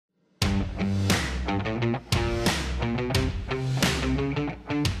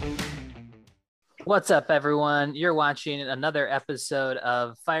What's up, everyone? You're watching another episode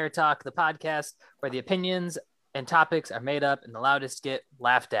of Fire Talk, the podcast where the opinions and topics are made up and the loudest get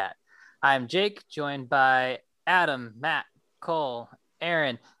laughed at. I'm Jake, joined by Adam, Matt, Cole,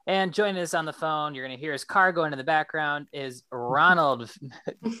 Aaron, and joining us on the phone, you're going to hear his car going in the background, is Ronald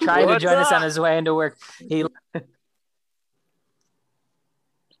trying to join us on his way into work.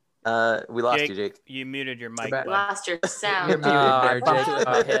 We lost Jake, you, Jake. You muted your mic. Lost your sound. You're muted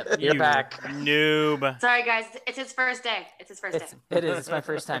there, Jake. You're back. Noob. Sorry, guys. It's his first day. It is. It's my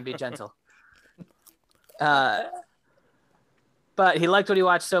first time. Be gentle. But he liked what he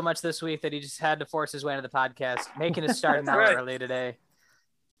watched so much this week that he just had to force his way into the podcast, making us start an hour early today.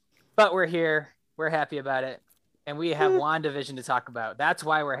 But we're here. We're happy about it. And we have Wandavision to talk about. That's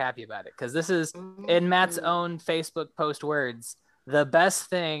why we're happy about it. Because this is, in Matt's own Facebook post words, the best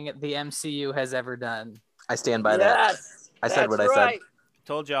thing the MCU has ever done. I stand by that. I said what I said.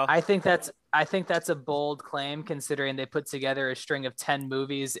 Told y'all. I think that's a bold claim, considering they put together a string of 10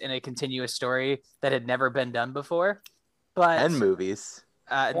 movies in a continuous story that had never been done before. But 10 movies.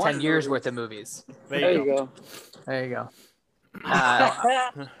 10 years worth of movies. There you go. There you go.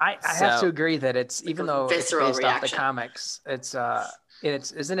 I have to agree that it's, even though it's Visceral based off the reaction. comics, it's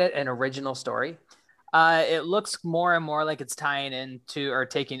isn't it an original story? It looks more and more like it's tying into or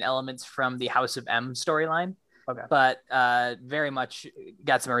taking elements from the House of M storyline. Okay. But very much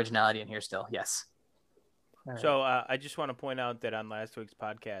got some originality in here still. Yes. So I just want to point out that on last week's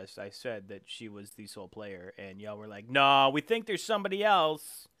podcast, I said that she was the sole player, and y'all were like, "No, we think there's somebody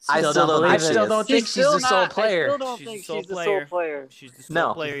else." I still don't believe believe it. it. I still don't think she's the sole player. I still don't She's think the sole she's the player. sole player. She's the sole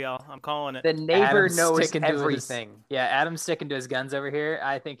No. player, y'all. I'm calling it. The neighbor Adam's knows sticking to his- everything. Yeah, Adam's sticking to his guns over here.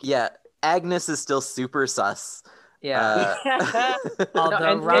 I think. Yeah, Agnes is still super sus. Yeah. Although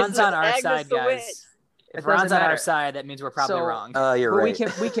No, and Ron's on it's our Agnes side, the guys. witch. If It Ron's doesn't on our matter. side, that means we're probably So- wrong. You're But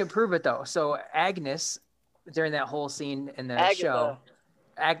right. we can prove it though. So Agnes, during that whole scene in the Agatha. show,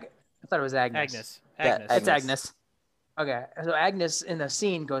 I thought it was Agnes. Agnes. Yeah, It's Agnes. Okay, so Agnes in the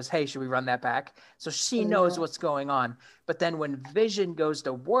scene goes, "Hey, should we run that back?" So she knows what's going on. But then when Vision goes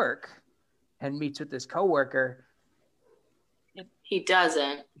to work and meets with his coworker, He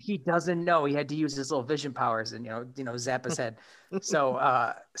doesn't. he doesn't know. He had to use his little vision powers and zap his head. So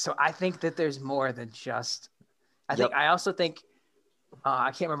I think that there's more than just. I also think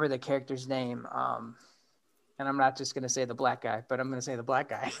I can't remember the character's name. And I'm not just going to say the black guy, but I'm going to say the black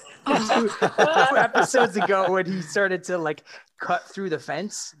guy. two episodes ago when he started to like cut through the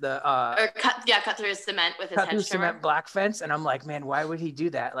fence, Or cut through his cement with his cut through hedge trimmer. cement black fence. And I'm like, man, why would he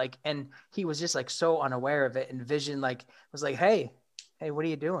do that? Like, and he was just like so unaware of it. And Vision like was like, hey, what are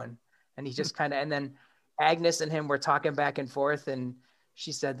you doing? And he just kind of, and then Agnes and him were talking back and forth. And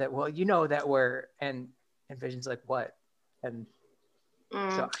she said that, well, you know that and Vision's like, what? And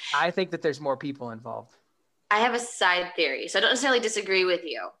so I think that there's more people involved. I have a side theory. So I don't necessarily disagree with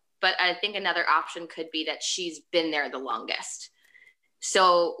you, but I think another option could be that she's been there the longest.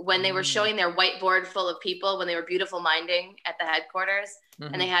 So when they were showing their whiteboard full of people, when they were beautiful minding at the headquarters,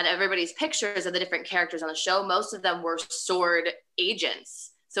 and they had everybody's pictures of the different characters on the show, most of them were sword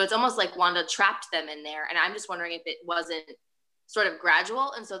agents. So it's almost like Wanda trapped them in there. And I'm just wondering if it wasn't sort of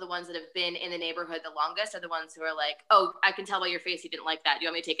gradual. And so the ones that have been in the neighborhood the longest are the ones who are like, oh, I can tell by your face you didn't like that. Do you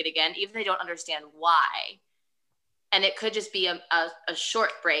want me to take it again? Even if they don't understand why. And it could just be a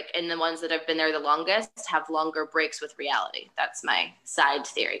short break, and the ones that have been there the longest have longer breaks with reality. That's my side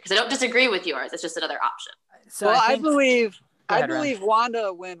theory, because I don't disagree with yours. It's just another option. So Well, I think- believe Go ahead, Ron.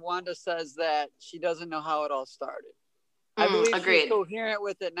 Wanda when Wanda says that she doesn't know how it all started. I believe agreed. she's coherent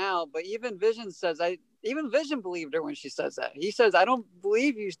with it now, but even Vision says even Vision believed her when she says that. He says, I don't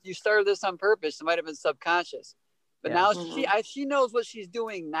believe you started this on purpose. It might have been subconscious. But now she knows what she's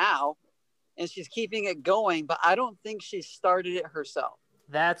doing now, and she's keeping it going, but I don't think she started it herself.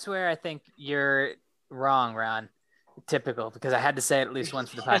 That's where I think you're wrong, Ron. Typical, because I had to say it at least once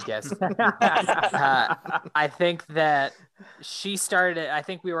for the podcast. I think that she started it. I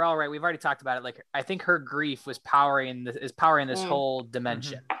think we were all right. We've already talked about it. Like, I think her grief was powering this whole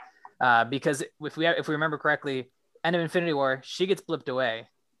dimension. Because if we remember correctly, end of Infinity War, she gets blipped away.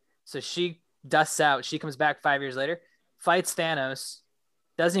 So she dusts out. She comes back 5 years later, fights Thanos,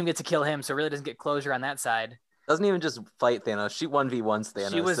 doesn't even get to kill him, so really doesn't get closure on that side. Doesn't even just fight Thanos. She 1v1s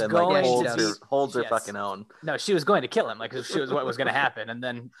Thanos. She was and going holds her yes. fucking own. No, she was going to kill him. Like, she was what was going to happen. And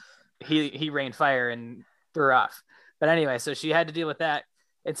then he rained fire and threw her off. But anyway, so she had to deal with that.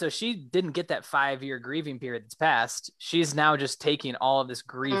 And so she didn't get that 5-year grieving period that's passed. She's now just taking all of this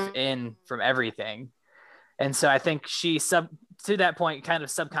grief in from everything. And so I think she to that point, kind of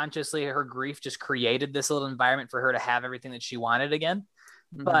subconsciously, her grief just created this little environment for her to have everything that she wanted again.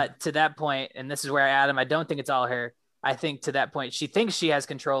 But to that point, and this is where Adam, I don't think it's all her. I think to that point, she thinks she has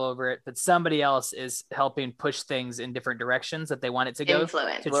control over it, but somebody else is helping push things in different directions that they want it to go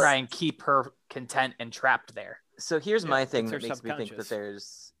Influence. to try and keep her content and trapped there. So here's my thing it's that her makes me think that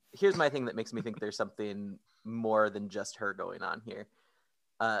subconscious. here's my thing that makes me think there's something more than just her going on here.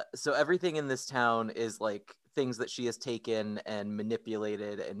 So everything in this town is like things that she has taken and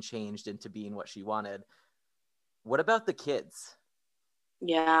manipulated and changed into being what she wanted. What about the kids?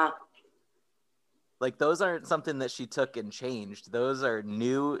 Yeah. Like, those aren't something that she took and changed. Those are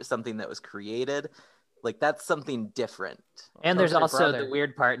new, something that was created. Like, that's something different. And So there's is her also brother. the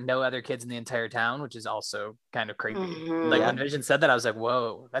weird part, no other kids in the entire town, which is also kind of creepy. Mhm. Like Yeah. when Vision said that, I was like,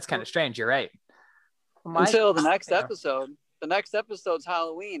 whoa, that's kind of strange. You're right. Until the next Yeah. episode. The next episode's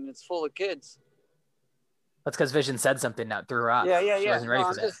Halloween. It's full of kids. That's because Vision said something that threw her off. Yeah. She wasn't ready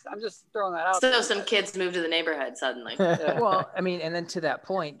for that. I'm just throwing that out. So there. some kids moved to the neighborhood suddenly. Yeah. Well, I mean, and then to that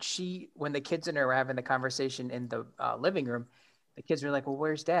point, when the kids and her were having the conversation in the living room, the kids were like, well,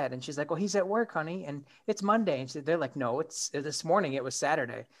 where's dad? And she's like, well, he's at work, honey. And it's Monday. And they're like, no, it's this morning. It was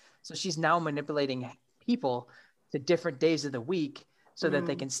Saturday. So she's now manipulating people to different days of the week so that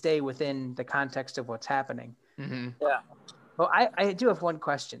they can stay within the context of what's happening. Mm-hmm. Yeah. Well, I do have one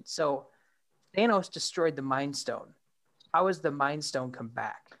question. So Thanos destroyed the Mind Stone. How has the Mind Stone come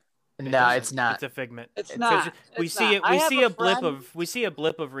back? No, it's not. It's a figment. It's 'Cause not. We It's see not. it. I We have see a a blip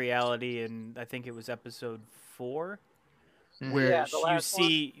friend- of reality, and I think it was episode 4, Mhm. where Yeah, the you last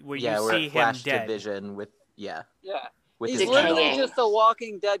see where Yeah, you where see it him flashed to dead. Vision with, Yeah. with He's his literally Decaying. just a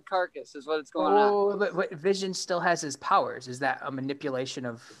walking dead carcass is what it's going on. Oh, but Vision still has his powers. Is that a manipulation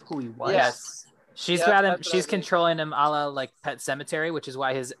of who he was? Yes. She's Yeah, got him. that's what I She's think. controlling him, a la like Pet Cemetery, which is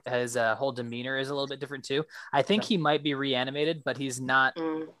why his whole demeanor is a little bit different too. I think he might be reanimated, but he's not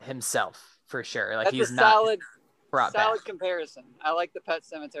himself for sure. Like That's he's a not solid brought back. comparison. I like the Pet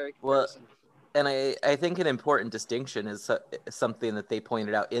Cemetery Well, comparison. And I think an important distinction is something that they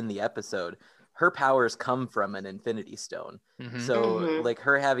pointed out in the episode. Her powers come from an Infinity Stone. Mhm. So Mhm. like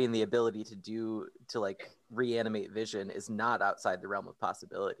her having the ability to like reanimate Vision is not outside the realm of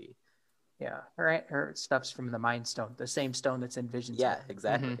possibility. Yeah. Her stuff's from the Mind Stone, the same stone that's in Vision's Yeah, head.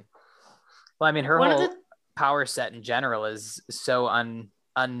 exactly. Well, I mean, her One of whole the- power set in general is so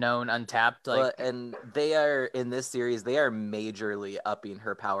unknown, untapped. Like, Well, and they are in this series, they are majorly upping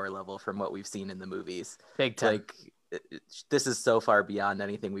her power level from what we've seen in the movies. big time. Like this is so far beyond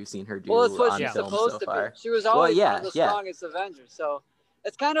anything we've seen her do Well, it's what on she's film supposed so to far. be. She was always yeah, one of the yeah. strongest Avengers. So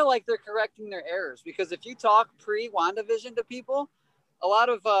it's kind of like they're correcting their errors, because if you talk pre-WandaVision to people, a lot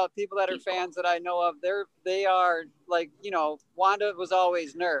of people that are fans that I know of, they are like, Wanda was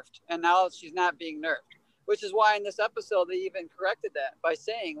always nerfed, and now she's not being nerfed, which is why in this episode they even corrected that by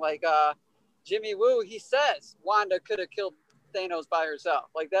saying, like, Jimmy Woo, he says Wanda could have killed Thanos by herself.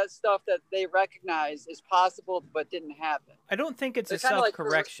 Like, that's stuff that they recognize is possible but didn't happen. I don't think it's They're a kinda like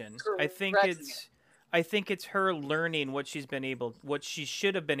self-correction. I think correcting it's her learning what she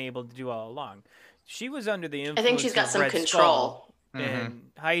should have been able to do all along. She was under the influence I think she's got of some Red control. Skull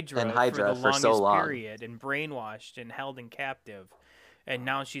and Hydra, And Hydra for the for longest so long. period, and brainwashed and held in captive. And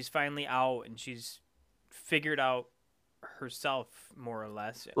now she's finally out, and she's figured out herself more or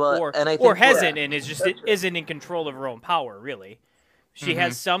less, Well, or and I or think hasn't, and isn't in control of her own power. Really, she Mhm.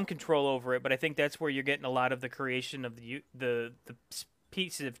 has some control over it, but I think that's where you're getting a lot of the creation of the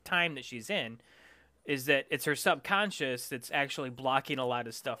piece of time that she's in. Is that it's her subconscious that's actually blocking a lot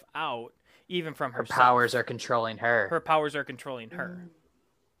of stuff out, even from her herself. powers are controlling her. Her powers are controlling her.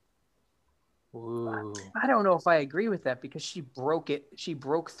 Ooh. I don't know if I agree with that, because she broke it. She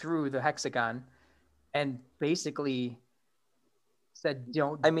broke through the hexagon and basically said,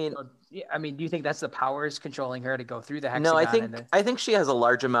 "Don't." I mean, do you think that's the powers controlling her to go through the hexagon? No, and I think she has a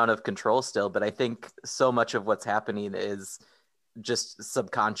large amount of control still, but I think so much of what's happening is just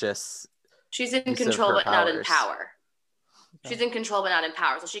subconscious. She's in use of control, her but not in powers. power. She's in control, but not in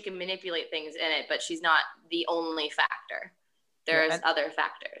power. So she can manipulate things in it, but she's not the only factor. There's and- other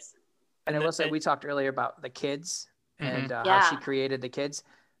factors. And I will say, we talked earlier about the kids and how Yeah. she created the kids.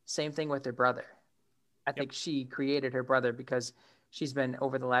 Same thing with her brother. I think she created her brother because she's been,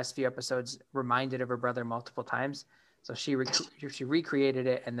 over the last few episodes, reminded of her brother multiple times. So she recreated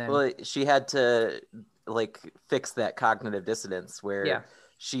it, and then Well, she had to like fix that cognitive dissonance where Yeah.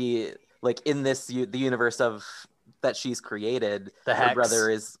 she like in the universe of that she's created, The her hex. brother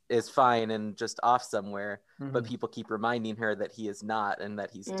is fine and just off somewhere, but Mhm. people keep reminding her that he is not and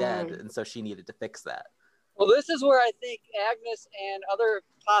that he's dead, and so she needed to fix that. Well, this is where I think Agnes and other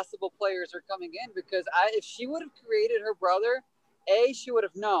possible players are coming in, because if she would have created her brother, she would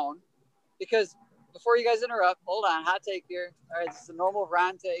have known, because before you guys interrupt, hold on, hot take here. All right, this is a normal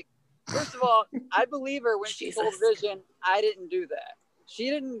Ron take. First of all, I believe her when she told Vision, I didn't do that. She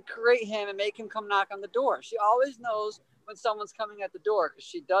didn't create him and make him come knock on the door. She always knows when someone's coming at the door because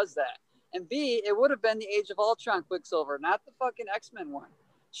she does that. And B, it would have been the Age of Ultron Quicksilver, not the fucking X-Men one.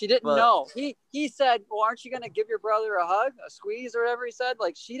 She didn't know. He said, well, aren't you going to give your brother a hug, a squeeze or whatever he said?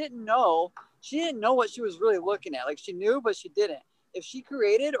 Like, she didn't know. She didn't know what she was really looking at. Like, she knew, but she didn't. If she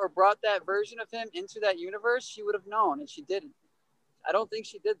created or brought that version of him into that universe, she would have known, and she didn't. I don't think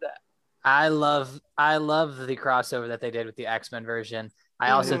she did that. I love the crossover that they did with the X-Men version.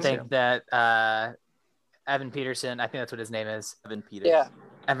 I also think that Evan Peterson, I think that's what his name is. Evan Peters. Yeah.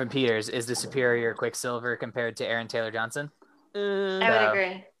 Evan Peters is the superior Quicksilver compared to Aaron Taylor Johnson. I would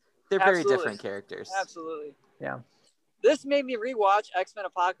agree. They're very different characters. Absolutely. Yeah. This made me rewatch X-Men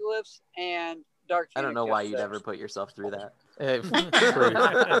Apocalypse and Dark Phoenix. I don't know why you'd ever put yourself through that.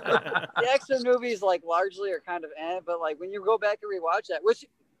 The X-Men movies, like, largely are kind of but like when you go back and rewatch that, which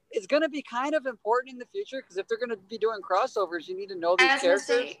is going to be kind of important in the future, because if they're going to be doing crossovers, you need to know these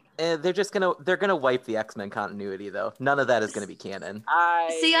characters. They're gonna wipe the X-Men continuity though. None of that is going to be canon.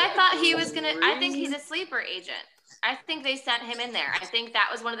 I thought he was gonna. I think he's a sleeper agent. I think they sent him in there. I think that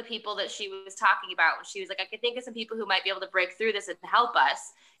was one of the people that she was talking about when she was like, I could think of some people who might be able to break through this and help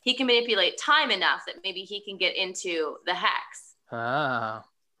us. He can manipulate time enough that maybe he can get into the Hex. Oh.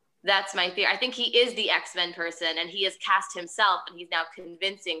 That's my theory. I think he is the X-Men person, and he has cast himself, and he's now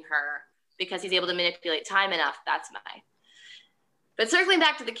convincing her because he's able to manipulate time enough. That's my. But circling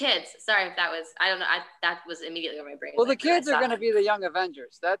back to the kids, sorry if that was, I don't know, that was immediately on my brain. Well, the kids are going to be the Young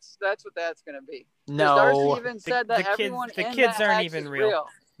Avengers. That's what that's going to be. No. Darcy even said that everyone the in kids that aren't Hex even is real.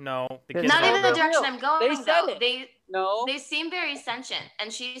 No, the kids not aren't even the real. direction I'm going. They said though. it. They seem very sentient,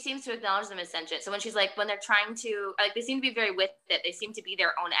 and she seems to acknowledge them as sentient. So when she's like, when they're trying to, like, they seem to be very with it. They seem to be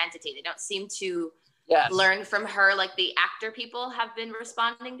their own entity. They don't seem to learn from her like the actor people have been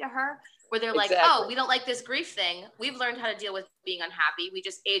responding to her, where they're like, oh, we don't like this grief thing. We've learned how to deal with being unhappy. We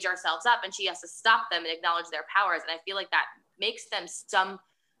just age ourselves up, and she has to stop them and acknowledge their powers. And I feel like that makes them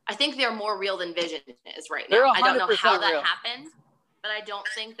I think they're more real than Vision is right now. I don't know how that happened, but I don't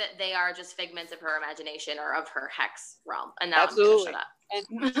think that they are just figments of her imagination or of her Hex realm. And now absolutely. I'm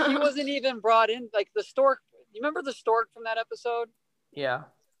gonna shut up. And she wasn't even brought in, like the stork. You remember the stork from that episode? Yeah.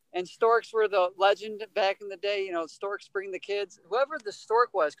 And storks were the legend back in the day. You know, storks bring the kids. Whoever the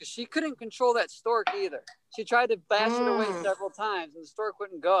stork was, because she couldn't control that stork either. She tried to bash it away several times, and the stork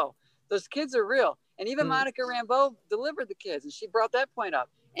wouldn't go. Those kids are real. And even Monica Rambeau delivered the kids, and she brought that point up.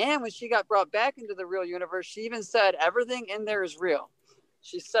 And when she got brought back into the real universe, she even said everything in there is real.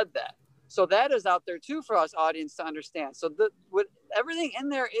 She said that. So that is out there too for us audience to understand. So everything in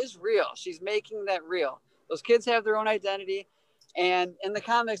there is real. She's making that real. Those kids have their own identity. And in the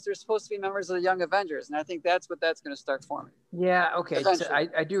comics, they're supposed to be members of the Young Avengers. And I think that's what that's going to start forming. Yeah, okay. So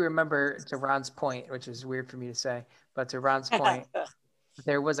I do remember, to Ron's point, which is weird for me to say, but to Ron's point,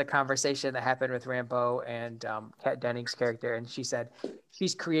 there was a conversation that happened with Rambeau and Kat Dennings' character, and she said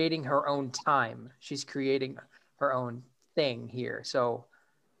she's creating her own time. She's creating her own thing here. So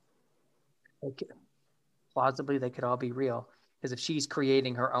plausibly, they could all be real, because if she's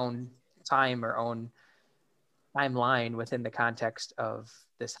creating her own time, her own timeline within the context of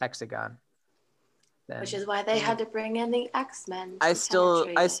this hexagon, then, which is why they had to bring in the X-Men. I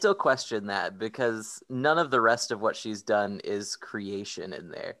still question that, because none of the rest of what she's done is creation in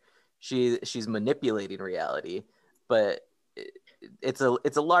there. She's manipulating reality, but it's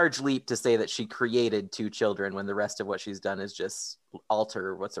a large leap to say that she created two children when the rest of what she's done is just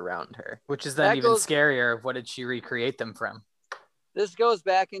alter what's around her. Which is then even scarier. What did she recreate them from? This goes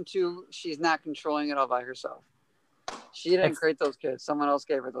back into she's not controlling it all by herself. She didn't create those kids. Someone else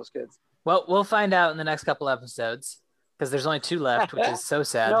gave her those kids. Well, we'll find out in the next couple episodes, because there's only 2 left, which is so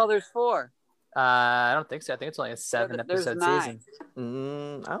sad. No, there's 4. I don't think so. I think it's only a 7-episode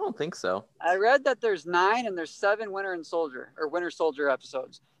season. I don't think so. I read that there's 9 and there's 7 Winter Soldier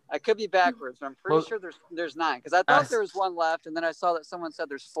episodes. I could be backwards, but I'm pretty sure there's 9, because I thought there was 1 left, and then I saw that someone said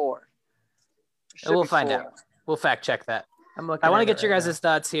there's 4. We'll find out. We'll fact check that. I want to get your guys'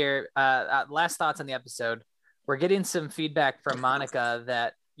 thoughts here. Last thoughts on the episode. We're getting some feedback from Monica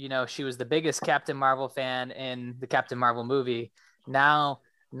that, you know, she was the biggest Captain Marvel fan in the Captain Marvel movie. Now,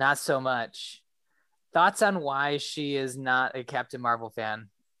 not so much. Thoughts on why she is not a Captain Marvel fan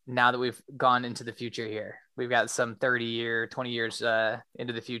now that we've gone into the future here? We've got some 20 years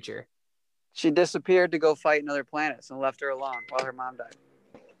into the future. She disappeared to go fight in other planets and left her alone while her mom died.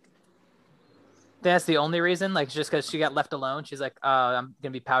 That's the only reason? Like, just because she got left alone? She's like, I'm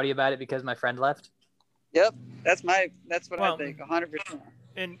going to be pouty about it because my friend left? Yep, that's what I think, 100%.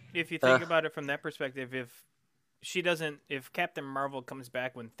 And if you think about it from that perspective, if Captain Marvel comes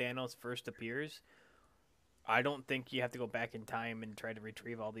back when Thanos first appears, I don't think you have to go back in time and try to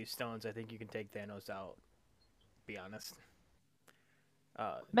retrieve all these stones. I think you can take Thanos out. Be honest.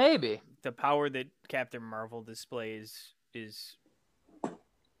 Maybe. The power that Captain Marvel displays is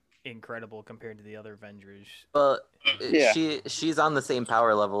incredible compared to the other Avengers. Well, she's on the same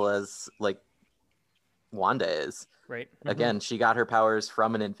power level as like Wanda is. Right. Again, she got her powers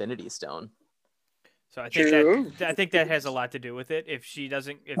from an Infinity Stone. So I think that has a lot to do with it. If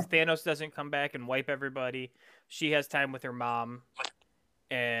Thanos doesn't come back and wipe everybody, she has time with her mom,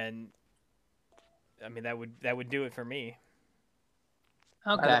 and I mean that would do it for me.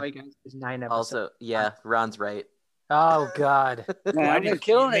 Okay. By the way, guys, there's 9 episodes. Also, yeah, Ron's right. Oh God. Man, I've been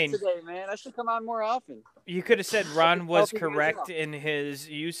killing it today, man. I should come on more often. You could have said Ron was correct in his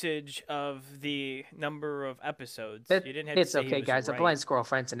usage of the number of episodes. You didn't have to say okay, guys. Right. A blind squirrel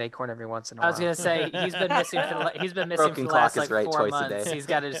finds an acorn every once in a while. I was gonna say he's been missing for the last like 4 months.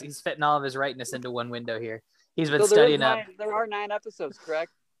 He's fitting all of his rightness into one window here. He's been studying up. There are 9 episodes,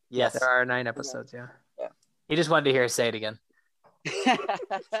 correct? Yes, there are 9 episodes. Yeah. He just wanted to hear us say it again.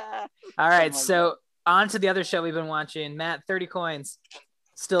 All right, so on to the other show we've been watching. Matt, 30 coins.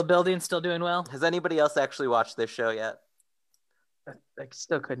 Still building, still doing well. Has anybody else actually watched this show yet? I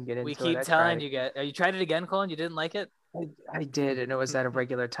still couldn't get into it. We keep telling you guys. You tried it again, Colin? You didn't like it? I did, and it was at a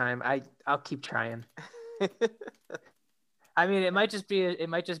regular time. I'll keep trying. I mean, it might just be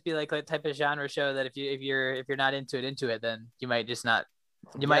like that type of genre show that if you're not into it, then you might just not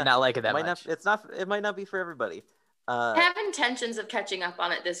might not like it that much. It might not be for everybody. I have intentions of catching up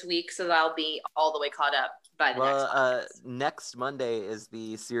on it this week, so that I'll be all the way caught up by the next Monday. Next Monday is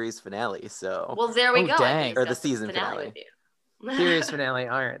the series finale, so. Well, there we go. Dang. Or the season finale. Series finale,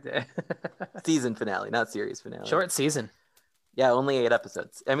 all right. Season finale, not series finale. Short season. Yeah, only 8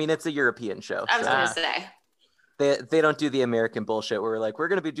 episodes. I mean, it's a European show. I was going to say. They don't do the American bullshit where we're like, we're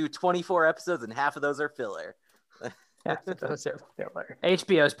going to do 24 episodes and half of those are filler. Those are filler.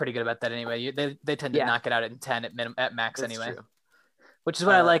 HBO is pretty good about that anyway. They tend to knock it out at 10 at max. That's anyway. True. Which is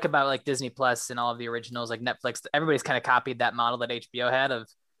what I like about like Disney Plus and all of the originals, like Netflix. Everybody's kind of copied that model that HBO had of,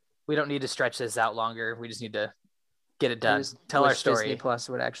 we don't need to stretch this out longer. We just need to get it done. Tell our story. Disney Plus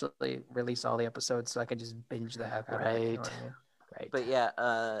would actually release all the episodes, so I could just binge the heck out of it. You know what I mean? Right. But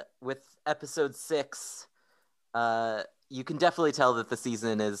yeah, with episode 6, you can definitely tell that the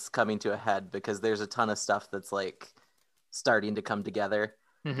season is coming to a head because there's a ton of stuff that's like starting to come together.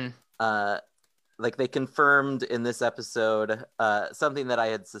 Mm-hmm. Like they confirmed in this episode something that I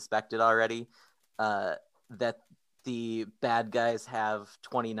had suspected already, that the bad guys have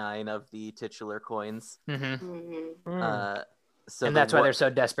 29 of the titular coins. Mm-hmm. So and that's why they're so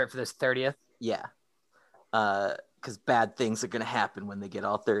desperate for this 30th. Yeah. Because bad things are going to happen when they get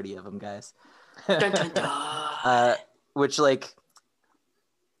all 30 of them, guys. Dun, dun, dun. Which, like,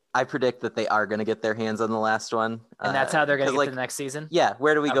 I predict that they are going to get their hands on the last one. And that's how they're going to get to the next season? Yeah.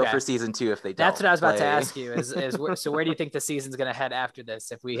 Where do we go for season 2 if they don't? That's what I was about to ask you. So where do you think the season's going to head after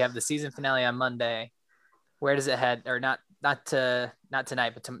this? If we have the season finale on Monday, where does it head? Or not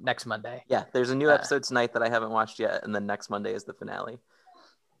tonight, but next Monday. Yeah. There's a new episode tonight that I haven't watched yet. And then next Monday is the finale.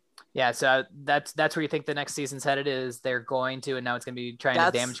 Yeah, so that's where you think the next season's headed is they're going to, and now it's going to be trying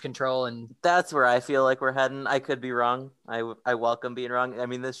to damage control, and that's where I feel like we're heading. I could be wrong. I welcome being wrong. I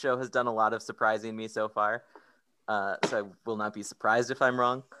mean, this show has done a lot of surprising me so far, so I will not be surprised if I'm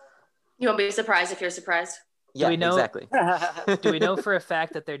wrong. You won't be surprised if you're surprised. Yeah, exactly. Do we know for a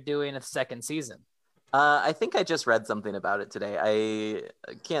fact that they're doing a second season? I think I just read something about it today.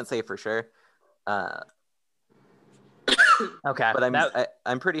 I can't say for sure. Okay, but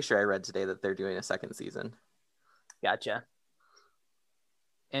I'm pretty sure I read today that they're doing a second season. Gotcha.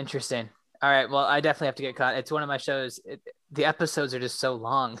 Interesting. All right. Well, I definitely have to get caught. It's one of my shows. The episodes are just so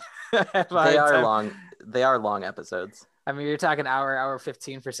long. They are long. They are long episodes. I mean, you're talking hour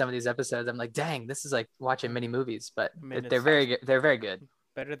 15 for some of these episodes. I'm like, dang, this is like watching mini movies, but they're very good. They're very good.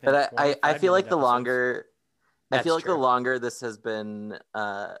 Better than. But I feel like the longer, That's true. the longer this has been,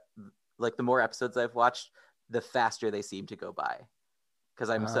 like the more episodes I've watched, the faster they seem to go by, because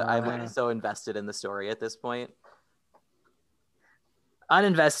I'm so invested in the story at this point.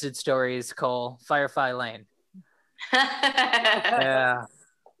 Uninvested stories, Cole. Firefly Lane. Yeah.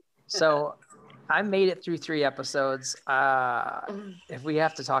 So I made it through 3 episodes. If we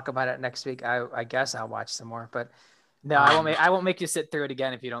have to talk about it next week, I guess I'll watch some more. But no, I won't make you sit through it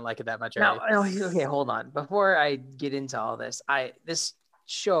again if you don't like it that much. No, okay, hold on. Before I get into all this, this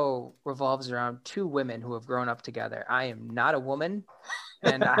show revolves around 2 women who have grown up together. I am not a woman,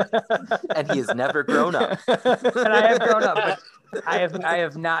 and and he has never grown up. And I have grown up. I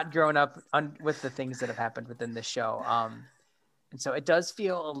have not grown up with the things that have happened within the show. And so it does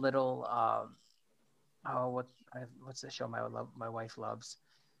feel a little what's the show my wife loves?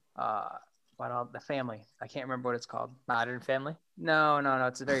 About all the family. I can't remember what it's called. Modern Family. No.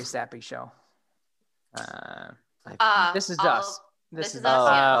 It's a very sappy show. This Is all- Us. This is Us.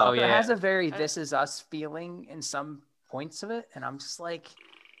 Us. Yeah. Oh It yeah. has a very This Is Us feeling in some points of it, and I'm just like,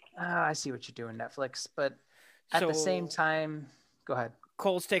 I see what you're doing, Netflix, but at the same time, go ahead.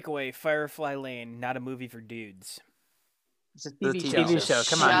 Cole's takeaway: Firefly Lane, not a movie for dudes. It's a The TV TV show.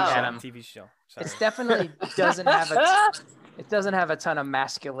 Come on, Show. Adam. TV show. Sorry. It's definitely doesn't have a ton of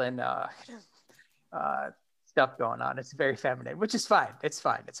masculine stuff going on. It's very feminine, which is fine. It's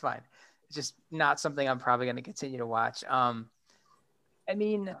fine. It's just not something I'm probably going to continue to watch. I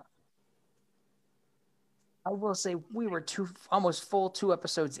mean, I will say we were almost full 2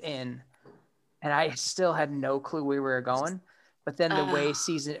 episodes in, and I still had no clue where we were going. But then the way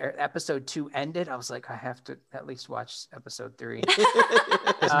episode 2 ended, I was like, I have to at least watch episode 3 because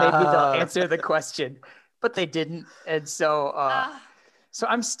maybe they'll answer the question, but they didn't. And so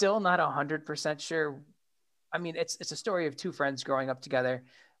I'm still not 100% sure. I mean, it's a story of 2 friends growing up together.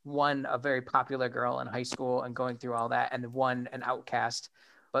 One, a very popular girl in high school and going through all that, and one, an outcast.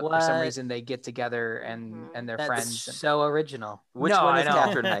 But for some reason, they get together and they're That's friends. so original. Which No, one I is know.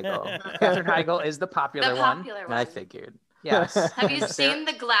 Katherine Heigl? Katherine Heigl is the popular one. popular one. I figured. Yes. Have you seen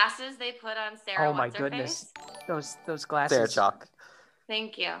the glasses they put on Sarah? Oh my What's her goodness, face? those glasses. Sarah Chalk.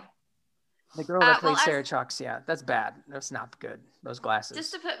 Thank you. The girl that played well, Sarah Chalk, yeah, that's bad. That's not good. Those glasses.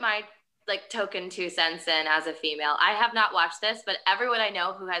 Just to put my token 2 cents in as a female, I have not watched this, but everyone I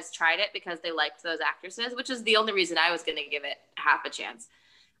know who has tried it because they liked those actresses, which is the only reason I was going to give it half a chance,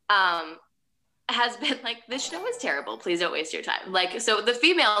 has been like, this show is terrible. Please don't waste your time. So the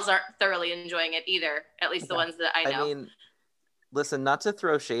females aren't thoroughly enjoying it either, at least the ones that I know. I mean, listen, not to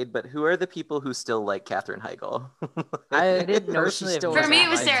throw shade, but who are the people who still like Katherine Heigl? I didn't know she personally still have For was me, on it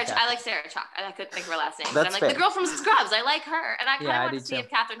was my Sarah. list. I like Sarah Chalk. I couldn't think of her last name. But That's I'm like, fair. the girl from Scrubs. I like her, and I kind of Yeah, I want do to see too. if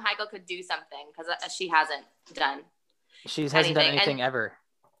Katherine Heigl could do something because she hasn't done. She hasn't done Anything. anything ever.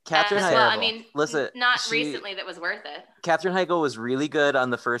 Katherine well, Heigl. I mean, Listen, not recently that was worth it. Katherine Heigl was really good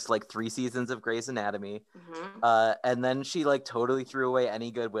on the first 3 seasons of Grey's Anatomy. Mm-hmm. And then she totally threw away any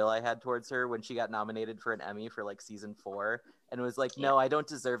goodwill I had towards her when she got nominated for an Emmy for season 4, and was like, no, I don't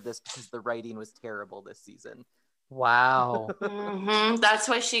deserve this because the writing was terrible this season. Wow. Mm-hmm. That's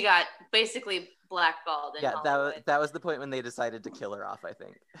why she got basically blackballed in Hollywood. that was the point when they decided to kill her off, I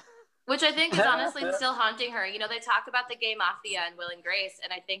think. Which I think is honestly still haunting her. You know, they talk about the gay mafia and Will and Grace,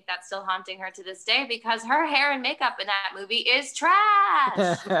 and I think that's still haunting her to this day because her hair and makeup in that movie is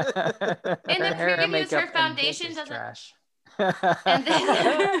trash. In the hair, previews, makeup, her and foundation dick is doesn't. trash. And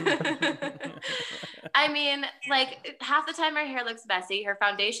then, I mean, half the time her hair looks messy. Her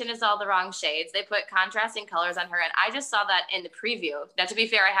foundation is all the wrong shades. They put contrasting colors on her, and I just saw that in the preview. Now, to be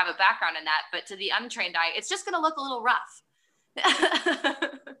fair, I have a background in that, but to the untrained eye, it's just going to look a little rough.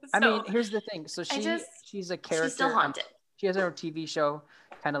 I mean, here's the thing. So she's a character. She's still haunted. She has her own TV show,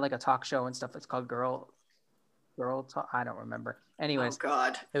 kind of like a talk show and stuff. It's called Girl Talk. I don't remember. Anyways,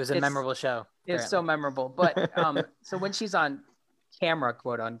 God, It was a memorable show. it's so memorable. But so when she's on camera,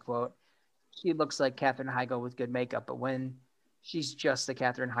 quote unquote, she looks like Katherine Heigl with good makeup. But when she's just the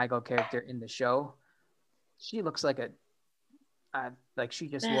Katherine Heigl character in the show, she looks like she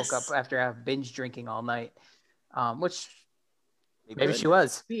just woke up after have binge drinking all night, which Maybe she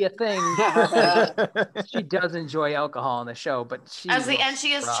was. be a thing. She does enjoy alcohol in the show, but and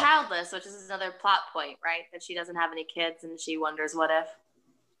she is rough. childless, which is another plot point, right? That she doesn't have any kids, and she wonders what if.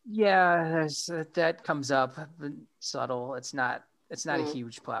 Yeah, that comes up, but subtle. It's not a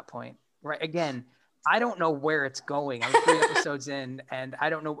huge plot point, right? Again, I don't know where it's going. I'm 3 episodes in, and I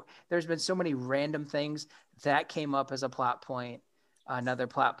don't know. There's been so many random things that came up as a plot point. Another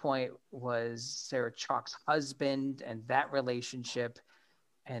plot point was Sarah Chalk's husband and that relationship,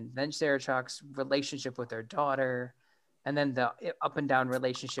 and then Sarah Chalk's relationship with her daughter, and then the up and down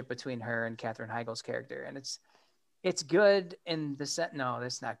relationship between her and Katherine Heigl's character. And it's good in the set. No,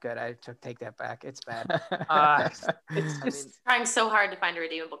 that's not good. I take that back. It's bad. It's just Trying so hard to find a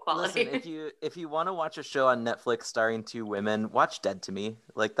redeemable quality. Listen, if you want to watch a show on Netflix starring 2 women, watch Dead to Me.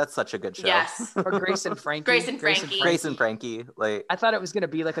 That's such a good show. Yes. or Grace and Frankie. Grace and Frankie. Grace and Frankie. I thought it was going to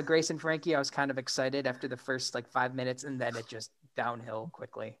be like a Grace and Frankie. I was kind of excited after the first 5 minutes, and then it just downhill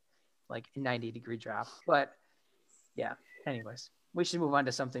quickly, 90-degree drop. But yeah, anyways, we should move on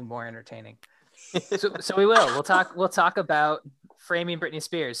to something more entertaining. So we will. We'll talk about Framing Britney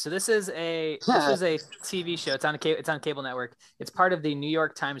Spears. So this is a TV show. It's on cable network. It's part of the New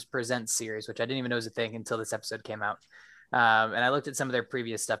York Times Presents series, which I didn't even know was a thing until this episode came out. And I looked at some of their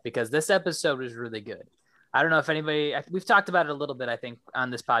previous stuff because this episode was really good. I don't know if we've talked about it a little bit, I think, on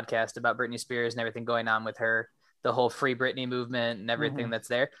this podcast about Britney Spears and everything going on with her, the whole Free Britney movement and everything that's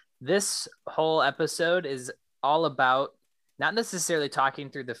there. This whole episode is all about not necessarily talking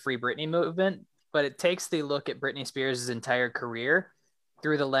through the Free Britney movement, but it takes the look at Britney Spears' entire career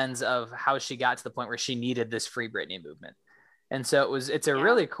through the lens of how she got to the point where she needed this Free Britney movement. And so it's a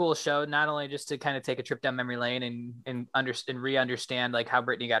really cool show, not only just to kind of take a trip down memory lane and re-understand like how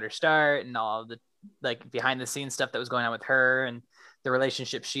Britney got her start and all of the like behind the scenes stuff that was going on with her and the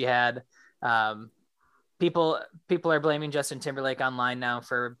relationship she had. People are blaming Justin Timberlake online now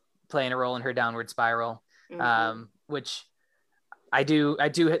for playing a role in her downward spiral, which I do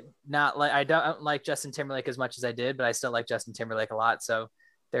not like. I don't like Justin Timberlake as much as I did, but I still like Justin Timberlake a lot. So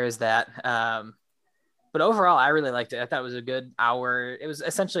there is that. But overall, I really liked it. I thought it was a good hour. It was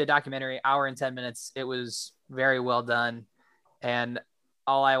essentially a documentary, hour and 10 minutes. It was very well done. And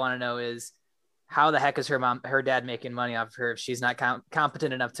all I want to know is how the heck is her dad making money off of her if she's not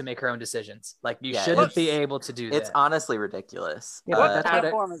competent enough to make her own decisions? Like you shouldn't be able to do that. It's honestly ridiculous. Yeah, what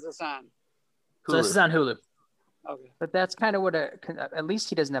platform is this on? So this is on Hulu. Okay. But that's kind of what at least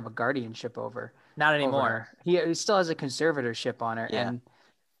he doesn't have a guardianship over. Not anymore. He still has a conservatorship on her,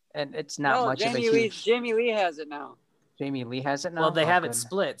 and it's not much of a huge. Jamie Lee has it now. Jamie Lee has it now. Well, they have it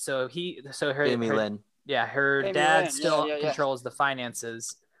split. So her Lynn. Yeah, her Jamie dad Lynn. still Yeah. controls the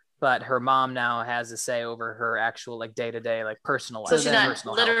finances, but her mom now has a say over her actual like day-to-day like personal life. So she's not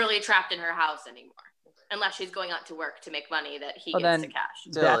personal literally trapped in her house anymore, unless she's going out to work to make money that he gets to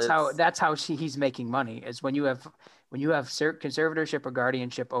cash. That's how he's making money is when you have conservatorship or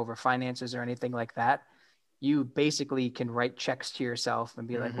guardianship over finances or anything like that. You basically can write checks to yourself and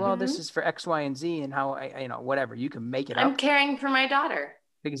be like, well, this is for X, Y, and Z and how whatever. You can make it up. I'm caring for my daughter.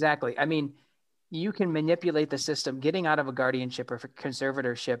 Exactly. I mean, you can manipulate the system. Getting out of a guardianship or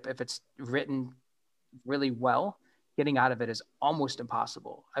conservatorship, if it's written really well, getting out of it is almost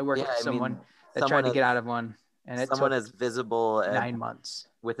impossible. I worked with someone that tried to get out of one, and it took as visible and 9 months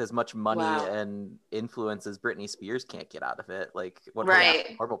with as much money and influence as Britney Spears can't get out of it. Like, what does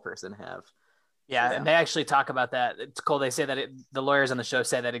a horrible person have? Yeah, and they actually talk about that. It's cool. They say that the lawyers on the show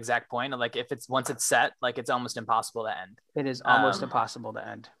say that exact point. Like, if once it's set, like it's almost impossible to end. It is almost impossible to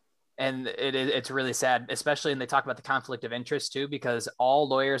end. And it's really sad, especially, and they talk about the conflict of interest too, because all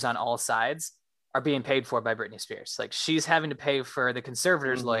lawyers on all sides are being paid for by Britney Spears. Like she's having to pay for the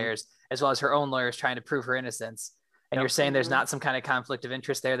conservators' lawyers as well as her own lawyers trying to prove her innocence. And you're saying there's not some kind of conflict of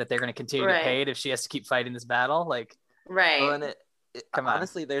interest there that they're going to continue to get paid if she has to keep fighting this battle. Like, well, and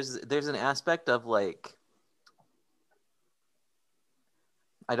honestly, there's an aspect of like,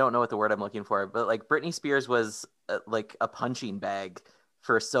 I don't know what the word I'm looking for, but like Britney Spears was like a punching bag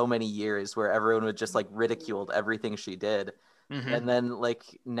for so many years where everyone would just like ridiculed everything she did. And then like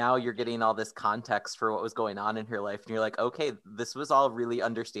now you're getting all this context for what was going on in her life. And you're like, okay, this was all really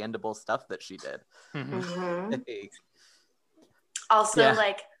understandable stuff that she did. Also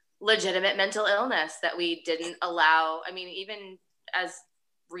like legitimate mental illness that we didn't allow. I mean, even as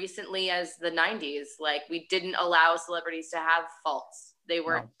recently as the 90s, like we didn't allow celebrities to have faults. They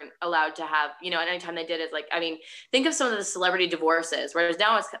weren't allowed to have, and anytime they did it, like, I mean, think of some of the celebrity divorces, whereas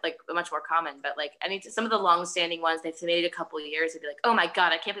now it's like much more common, but like some of the long-standing ones, they've made it a couple of years, they'd be like, oh my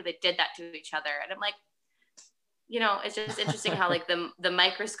God, I can't believe they did that to each other. And I'm like, it's just interesting how like the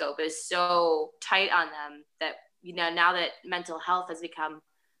microscope is so tight on them that, now that mental health has become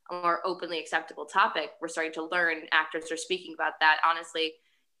a more openly acceptable topic, we're starting to learn actors are speaking about that. Honestly,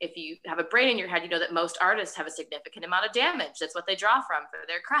 if you have a brain in your head, you know that most artists have a significant amount of damage. That's what they draw from for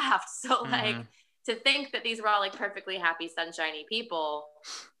their craft. So like to think that these were all like perfectly happy, sunshiny people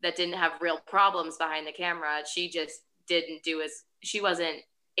that didn't have real problems behind the camera. She just she wasn't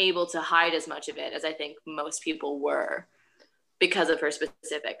able to hide as much of it as I think most people were because of her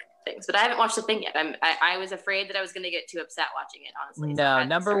specific things. But I haven't watched the thing yet. I was afraid that I was going to get too upset watching it, honestly. No,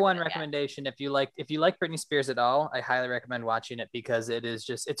 number one recommendation, if you like Britney Spears at all, I highly recommend watching it because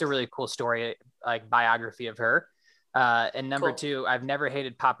it's a really cool story, like biography of her. And number two, I've never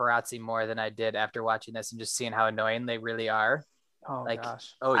hated paparazzi more than I did after watching this and just seeing how annoying they really are. Oh like,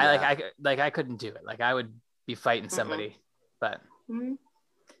 gosh. Oh yeah. I couldn't do it. Like I would be fighting somebody, but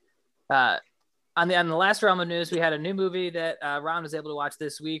on the last realm of news, we had a new movie that Ron was able to watch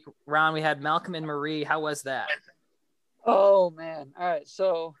this week. Ron, we had Malcolm and Marie. How was that? Oh man. All right.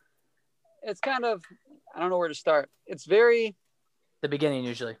 So it's kind of, I don't know where to start. It's very the beginning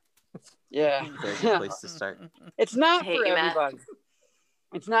usually. Yeah. Very good place to start. It's not for everybody.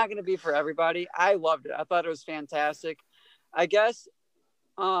 It's not going to be for everybody. I loved it. I thought it was fantastic. I guess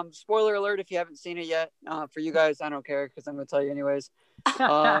Spoiler alert if you haven't seen it yet. For you guys, I don't care because I'm going to tell you anyways.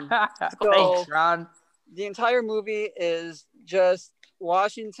 Thanks, Ron. The entire movie is just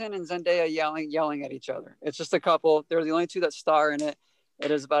Washington and Zendaya yelling at each other. It's just a couple. They're the only two that star in it.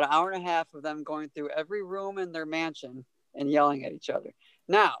 It is about an hour and a half of them going through every room in their mansion and yelling at each other.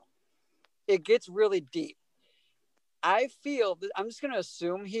 Now, it gets really deep. I feel that I'm just going to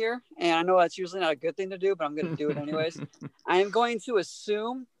assume here, and I know that's usually not a good thing to do, but I'm going to do it anyways. I am going to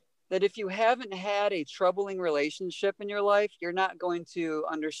assume that if you haven't had a troubling relationship in your life, you're not going to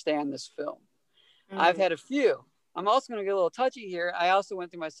understand this film. I've had a few. I'm also going to get a little touchy here. I also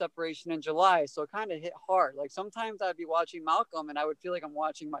went through my separation in July, so it kind of hit hard. Like sometimes I'd be watching Malcolm and I would feel like I'm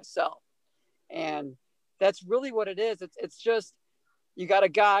watching myself. And that's really what it is. It's just, you got a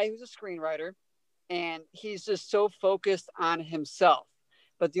guy who's a screenwriter and he's just so focused on himself.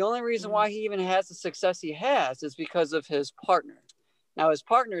 But the only reason why he even has the success he has is because of his partner. Now, his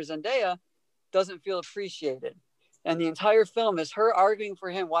partner, Zendaya, doesn't feel appreciated. And the entire film is her arguing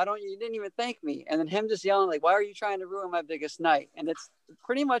for him. You didn't even thank me. And then him just yelling, like, why are you trying to ruin my biggest night? And it's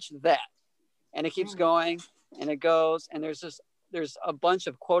pretty much that. And it keeps going and it goes. And there's a bunch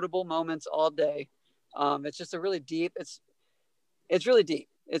of quotable moments all day. It's just a really deep, it's really deep.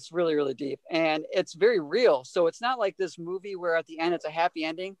 It's really, really deep. And it's very real. So it's not like this movie where at the end it's a happy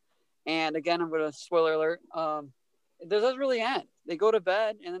ending. And again, I'm going to spoiler alert. It doesn't really end. They go to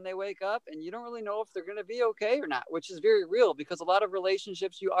bed and then they wake up and you don't really know if they're going to be okay or not, which is very real because a lot of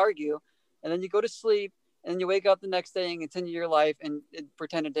relationships you argue and then you go to sleep and then you wake up the next day and continue your life and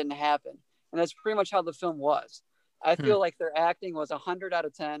pretend it didn't happen. And that's pretty much how the film was. I feel like their acting was 100 out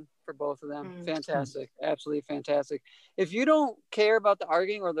of 10 for both of them. Fantastic. Absolutely fantastic. If you don't care about the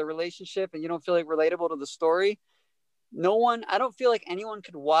arguing or the relationship and you don't feel like relatable to the story, I don't feel like anyone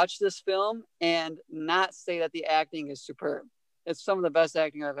could watch this film and not say that the acting is superb. It's some of the best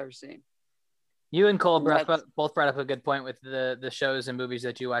acting I've ever seen. You and Cole both brought up a good point with the shows and movies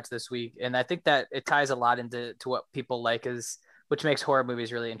that you watched this week. And I think that it ties a lot into what people like, which makes horror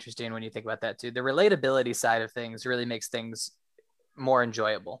movies really interesting when you think about that too. The relatability side of things really makes things more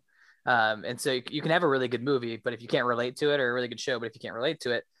enjoyable. And so you can have a really good movie, but if you can't relate to it, or a really good show, but if you can't relate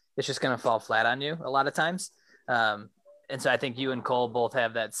to it, it's just going to fall flat on you a lot of times. And so I think you and Cole both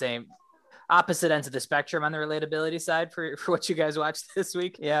have that same opposite ends of the spectrum on the relatability side for what you guys watched this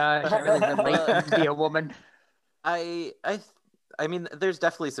week. Yeah, I can't really relate to be a woman. I mean, there's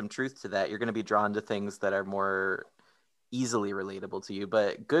definitely some truth to that. You're going to be drawn to things that are more easily relatable to you,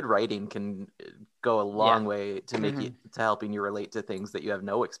 but good writing can go a long way to make to helping you relate to things that you have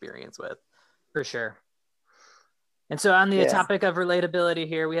no experience with. For sure. And so on the topic of relatability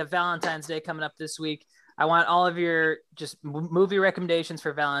here, we have Valentine's Day coming up this week. I want all of your just movie recommendations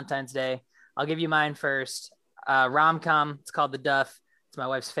for Valentine's Day. I'll give you mine first. Rom-com. It's called The Duff. It's my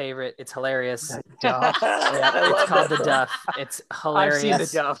wife's favorite. It's hilarious. The Duff. It's called The Duff. It's hilarious. I've seen The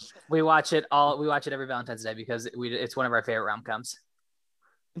Duff. We watch it every Valentine's Day because it's one of our favorite rom-coms.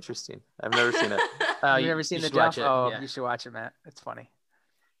 Interesting. I've never seen it. You've never seen The Duff? You should watch it, Matt. It's funny.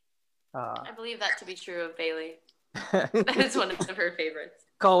 I believe that to be true of Bailey. That is one of her favorites.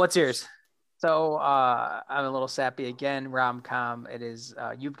 Cole, what's yours? So I'm a little sappy again. Rom-com. It is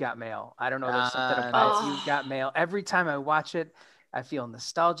You've Got Mail. I don't know. There's something about You've Got Mail. Every time I watch it, I feel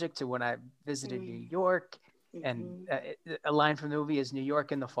nostalgic to when I visited New York. And a line from the movie is New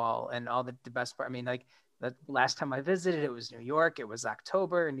York in the fall. And all the best part. I mean, like the last time I visited, it was New York. It was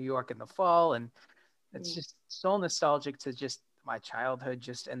October in New York in the fall. And it's just so nostalgic to just my childhood,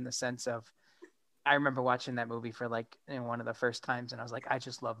 just in the sense of, I remember watching that movie for one of the first times, and I was like, I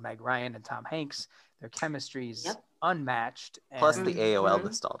just love Meg Ryan and Tom Hanks. Their chemistry is unmatched. Plus the AOL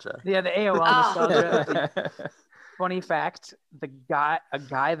nostalgia. Yeah, the AOL nostalgia. Funny fact: a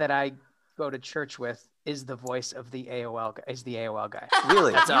guy that I go to church with is the voice of the AOL. Is the AOL guy?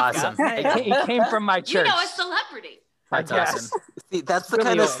 Really? That's awesome. He came from my church. You know, a celebrity. That's awesome. See, that's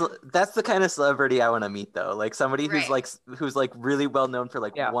the kind of celebrity I want to meet, though. Like somebody who's really well known for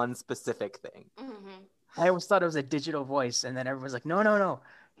one specific thing. I always thought it was a digital voice, and then everyone's like, no,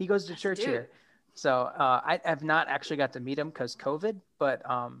 he goes to church here. So I have not actually got to meet him because COVID, but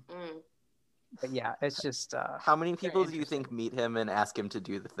yeah, it's just. How many people do you think meet him and ask him to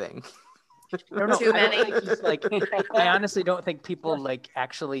do the thing? No, too many. I honestly don't think people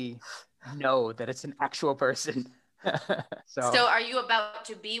actually know that it's an actual person. So are you about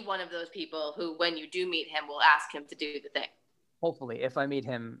to be one of those people who, when you do meet him, will ask him to do the thing? Hopefully, if I meet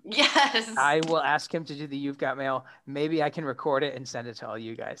him, yes, I will ask him to do the You've Got Mail. Maybe I can record it and send it to all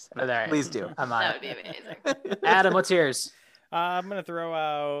you guys. All right. Please do. I'm on. That would be amazing. Adam, what's yours? I'm gonna throw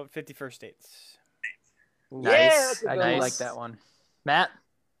out 50 First Dates. Nice. I do like that one. Matt?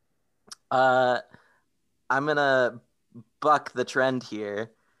 I'm gonna buck the trend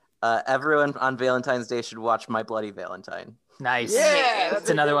here. Everyone on Valentine's Day should watch My Bloody Valentine. Nice. Yeah, That's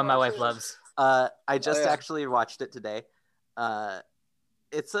another one my wife loves. I just yeah. actually watched it today.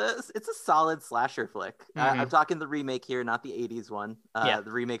 It's a solid slasher flick. I'm talking the remake here, not the 80s one. The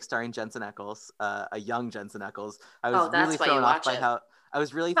remake starring Jensen Ackles, a young Jensen Ackles. I was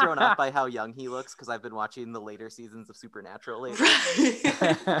really thrown off by how young he looks because I've been watching the later seasons of Supernatural lately.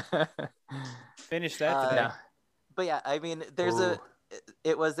 Finish that today. But yeah, I mean, it's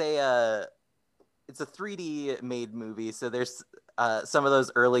a 3D made movie, so there's some of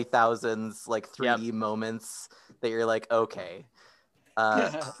those early thousands like 3D moments that you're like, okay.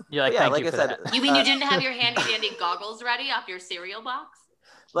 You're like, thank you for that. You mean you didn't have your handy dandy goggles ready off your cereal box?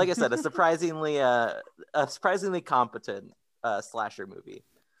 Like I said, a surprisingly competent slasher movie.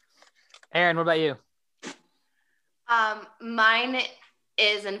 Aaron, what about you? Mine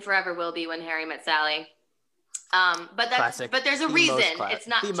is and forever will be When Harry Met Sally. But there's a reason. It's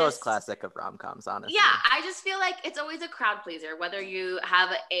not the most classic of rom-coms, honestly. Yeah, I just feel like it's always a crowd pleaser. Whether you have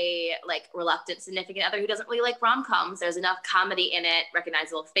a like reluctant significant other who doesn't really like rom-coms, there's enough comedy in it,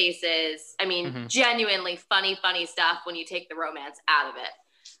 recognizable faces. I mean, genuinely funny stuff when you take the romance out of it.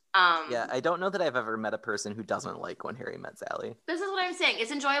 Yeah, I don't know that I've ever met a person who doesn't like When Harry Met Sally. This is what I'm saying.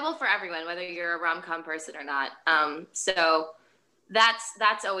 It's enjoyable for everyone, whether you're a rom-com person or not. So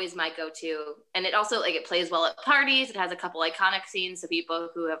that's always my go-to. And it also like it plays well at parties. It has a couple iconic scenes, so people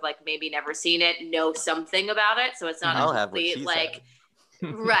who have like maybe never seen it know something about it. So it's not a complete like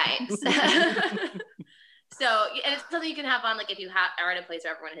right. So and it's something you can have on like if you are at a place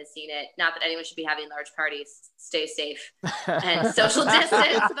where everyone has seen it. Not that anyone should be having large parties. Stay safe and social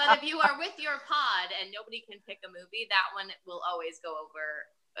distance. But if you are with your pod and nobody can pick a movie, that one will always go over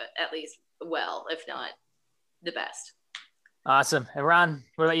at least well, if not the best. Awesome. And Ron,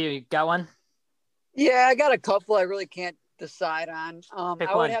 what about you? You got one? Yeah, I got a couple I really can't decide on. Pick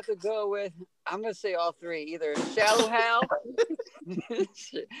I one. would have to go with, I'm going to say all three. Either Shallow Hal,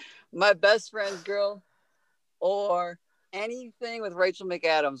 My Best Friend's Girl, or anything with Rachel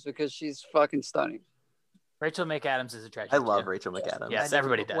McAdams because she's fucking stunning. Rachel McAdams is a treasure. I love Rachel McAdams. Yes,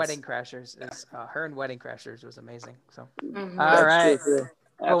 everybody does. Wedding Crashers is her and Wedding Crashers was amazing. So, all right.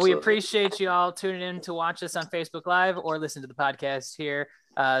 Well, we Absolutely. appreciate you all tuning in to watch us on Facebook Live or listen to the podcast here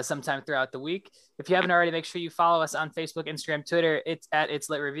sometime throughout the week. If you haven't already, make sure you follow us on Facebook, Instagram, Twitter. It's at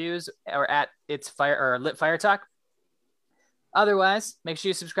It's Lit Reviews or at It's Fire or Lit Fire Talk. Otherwise, make sure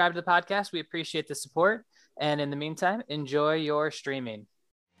you subscribe to the podcast. We appreciate the support. And in the meantime, enjoy your streaming.